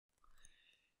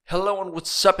Hello and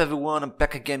what's up everyone, I'm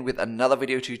back again with another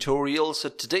video tutorial. So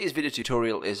today's video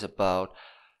tutorial is about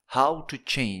how to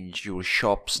change your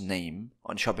shop's name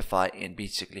on Shopify and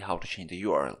basically how to change the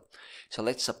URL. So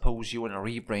let's suppose you want to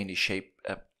rebrand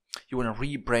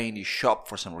your shop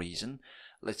for some reason.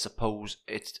 Let's suppose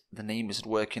the name isn't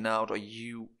working out, or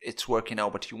it's working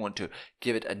out but you want to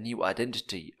give it a new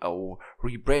identity or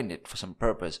rebrand it for some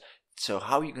purpose. So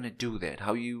how are you going to do that?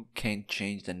 How you can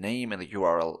change the name and the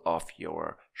URL of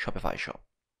your Shopify shop?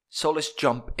 So let's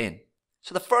jump in.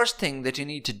 So the first thing that you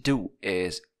need to do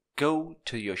is go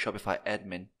to your Shopify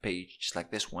admin page, just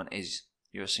like this one is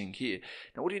you're seeing here.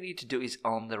 Now what you need to do is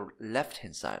on the left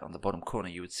hand side, on the bottom corner,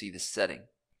 you would see the setting.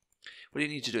 What you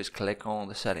need to do is click on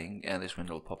the setting and this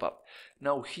window will pop up.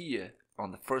 Now here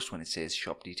on the first one it says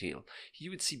shop detail. You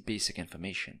would see basic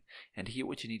information, and here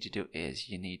what you need to do is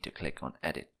you need to click on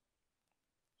edit.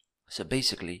 So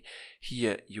basically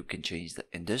here you can change the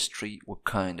industry, what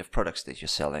kind of products that you're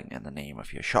selling, and the name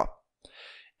of your shop.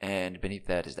 And beneath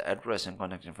that is the address and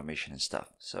contact information and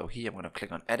stuff. So here I'm going to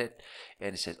click on edit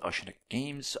and it says Oceanic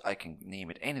Games. So I can name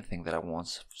it anything that I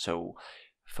want. So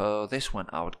for this one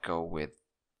I would go with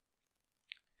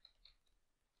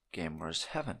Gamers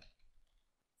Heaven.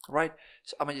 Right,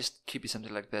 so I'm gonna just keep it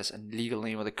something like this, and legal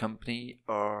name of the company,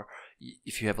 or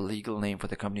if you have a legal name for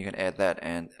the company you can add that,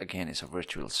 and again it's a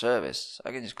virtual service, so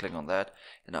I can just click on that.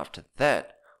 And after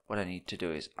that what I need to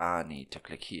do is I need to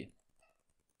click here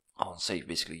on save.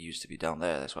 Basically used to be down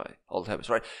there, that's why alt tab is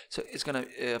right. So it's gonna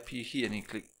appear here and you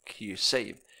click here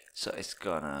save, so it's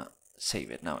gonna save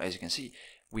it. Now as you can see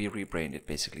we rebranded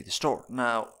basically the store.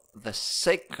 Now the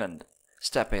second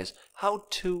step is how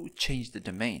to change the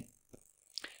domain.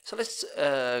 So let's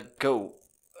go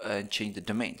and change the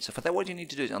domain. So for that what you need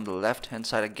to do is on the left hand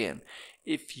side again,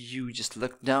 if you just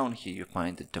look down here you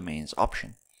find the domains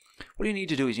option. What you need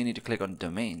to do is you need to click on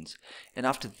domains, and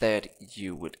after that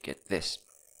you would get this.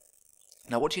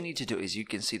 Now what you need to do is you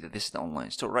can see that this is the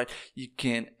online store, right? You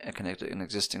can connect an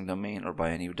existing domain or buy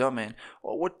a new domain,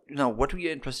 or what we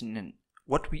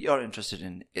are interested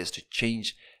in is to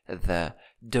change the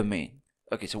domain.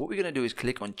 Okay, so what we're going to do is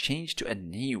click on change to a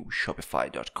new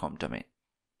Shopify.com domain.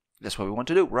 That's what we want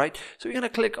to do, right? So we're going to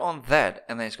click on that,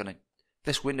 and then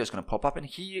this window is going to pop up, and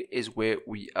here is where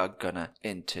we are going to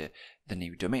enter the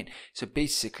new domain. So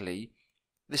basically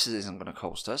this isn't going to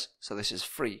cost us, so this is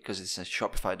free because it's a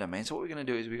Shopify domain. So what we're going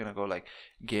to do is we're going to go like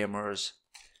Gamers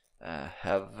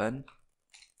Heaven,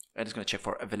 and it's going to check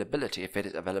for availability, if it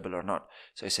is available or not.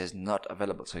 So it says not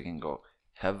available, so you can go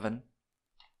Heaven.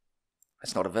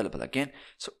 It's not available again,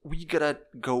 so we gotta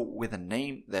go with a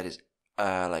name that is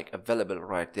like available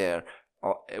right there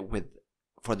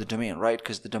for the domain, right?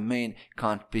 Because the domain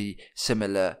can't be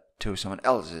similar to someone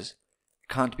else's,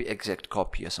 can't be exact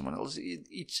copy of someone else.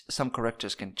 Some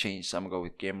characters can change. So I'm gonna go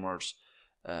with Gamers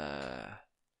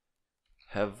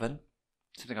Heaven,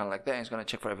 something kind of like that. It's gonna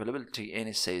check for availability, and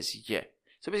it says yeah.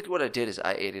 So basically what I did is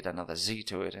I added another Z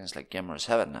to it, and it's like Gamers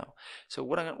Heaven now. So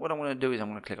what I'm going to do is I'm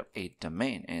going to click on add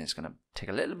domain, and it's going to take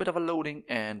a little bit of a loading,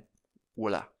 and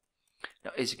voila.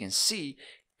 Now as you can see,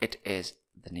 it is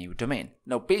the new domain.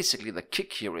 Now basically the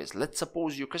kick here is, let's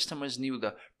suppose your customers knew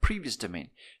the previous domain.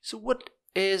 So what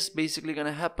is basically going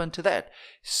to happen to that?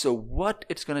 So what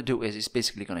it's going to do is it's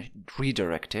basically going to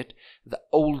redirect it, the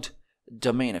old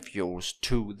domain of yours,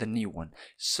 to the new one.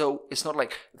 So it's not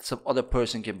like some other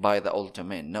person can buy the old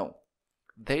domain. No,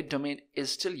 their domain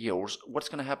is still yours. What's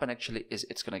going to happen actually is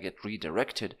it's going to get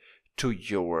redirected to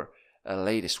your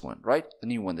latest one, right? The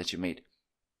new one that you made.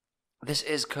 This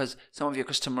is because some of your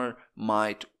customer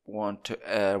might want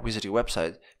to visit your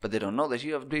website, but they don't know that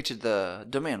you have updated the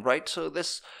domain, right? So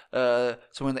this, so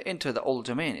when they enter the old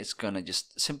domain, it's gonna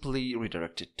just simply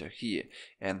redirect it to here,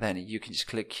 and then you can just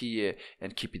click here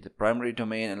and keep it the primary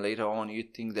domain. And later on, you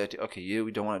think that okay, you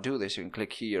don't want to do this, you can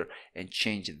click here and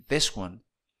change this one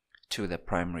to the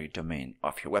primary domain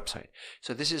of your website.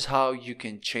 So this is how you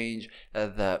can change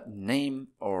the name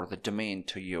or the domain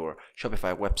to your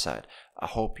Shopify website. I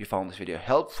hope you found this video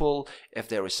helpful. If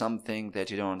there is something that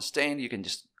you don't understand, you can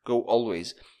just go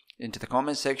always into the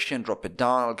comment section, drop it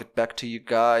down. I'll get back to you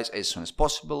guys as soon as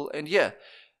possible. And yeah,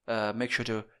 make sure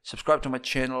to subscribe to my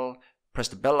channel, press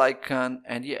the bell icon,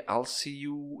 and yeah, I'll see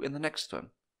you in the next one.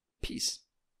 Peace.